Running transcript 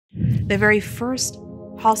the very first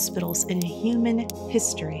hospitals in human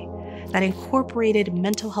history that incorporated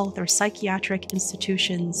mental health or psychiatric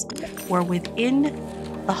institutions were within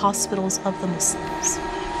the hospitals of the Muslims.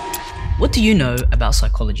 What do you know about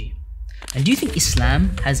psychology? And do you think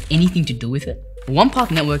Islam has anything to do with it? One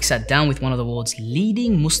Park Network sat down with one of the world's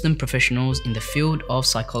leading Muslim professionals in the field of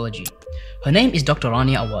psychology. Her name is Dr.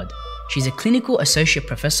 Raina Awaad. She's a clinical associate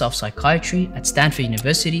professor of psychiatry at Stanford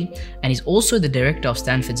University and is also the director of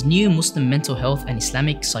Stanford's new Muslim Mental Health and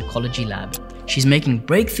Islamic Psychology Lab. She's making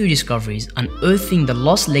breakthrough discoveries, unearthing the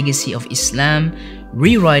lost legacy of Islam,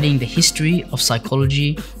 rewriting the history of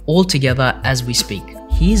psychology all together as we speak.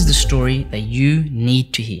 Here's the story that you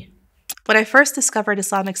need to hear. When I first discovered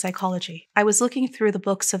Islamic psychology, I was looking through the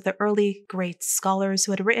books of the early great scholars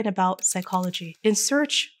who had written about psychology in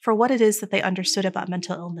search for what it is that they understood about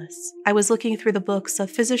mental illness. I was looking through the books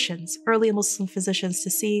of physicians, early Muslim physicians,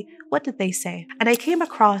 to see what did they say. And I came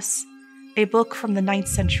across a book from the 9th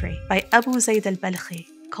century by Abu Zayd Al Blalkhi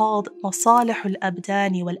called Masalih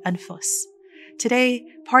al-Abdani wal-Anfus. Today,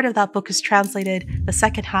 part of that book is translated, the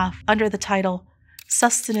second half, under the title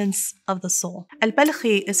Sustenance of the Soul.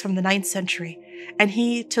 Al-Blalkhi is from the 9th century, and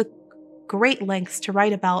he took great lengths to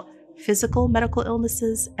write about physical medical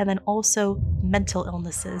illnesses and then also mental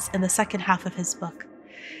illnesses in the second half of his book.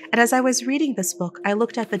 And as I was reading this book, I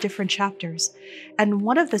looked at the different chapters, and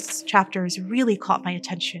one of the chapters really caught my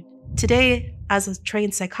attention. Today, as a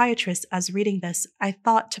trained psychiatrist, as reading this, I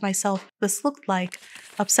thought to myself, this looked like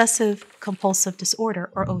Obsessive Compulsive Disorder,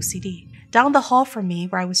 or OCD. Down the hall from me,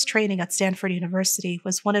 where I was training at Stanford University,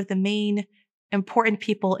 was one of the main important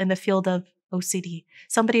people in the field of OCD.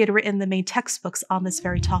 Somebody had written the main textbooks on this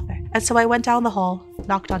very topic. And so I went down the hall,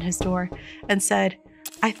 knocked on his door, and said,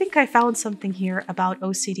 I think I found something here about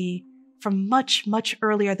OCD from much, much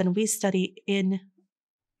earlier than we study in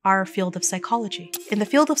our field of psychology. In the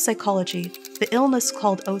field of psychology, the illness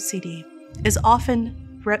called OCD is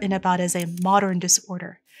often written about as a modern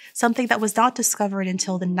disorder, something that was not discovered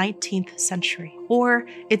until the 19th century, or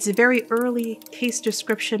its very early case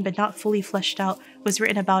description but not fully fleshed out was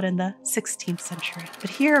written about in the 16th century. But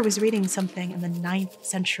here I was reading something in the 9th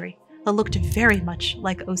century that looked very much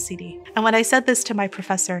like OCD. And when I said this to my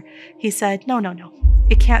professor, he said, no,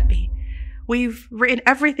 it can't be. We've written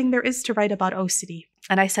everything there is to write about OCD.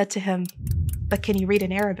 And I said to him, but can you read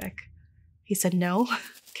in Arabic? He said, no.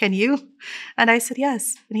 Can you? And I said,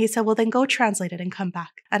 yes. And he said, well, then go translate it and come back.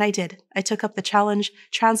 And I did. I took up the challenge,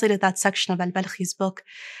 translated that section of Al-Blalkhi's book.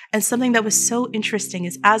 And something that was so interesting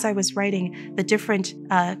is as I was writing the different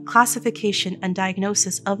classification and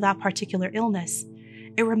diagnosis of that particular illness,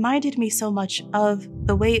 it reminded me so much of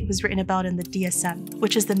the way it was written about in the DSM,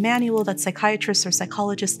 which is the manual that psychiatrists or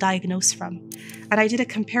psychologists diagnose from. And I did a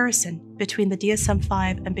comparison between the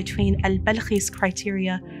DSM-5 and between Al-Blalkhi's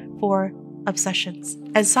criteria for obsessions.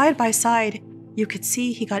 And side by side, you could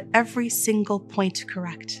see he got every single point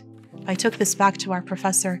correct. I took this back to our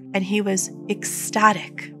professor, and he was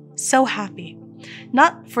ecstatic, so happy.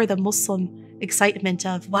 Not for the Muslim excitement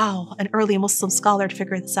of, wow, an early Muslim scholar to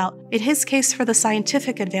figure this out. In his case, for the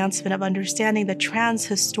scientific advancement of understanding the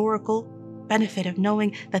trans-historical benefit of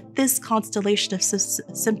knowing that this constellation of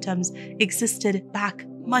symptoms existed back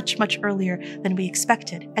much, much earlier than we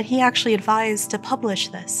expected. And he actually advised to publish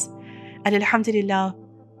this. And alhamdulillah,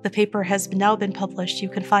 the paper has now been published. You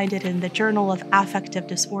can find it in the Journal of Affective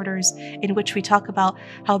Disorders, in which we talk about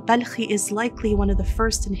how Blalkhi is likely one of the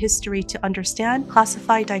first in history to understand,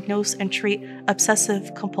 classify, diagnose, and treat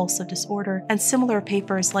obsessive compulsive disorder, and similar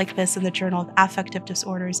papers like this in the Journal of Affective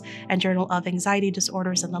Disorders and Journal of Anxiety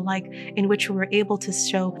Disorders and the like, in which we were able to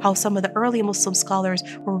show how some of the early Muslim scholars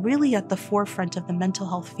were really at the forefront of the mental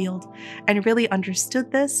health field and really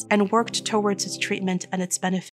understood this and worked towards its treatment and its benefit.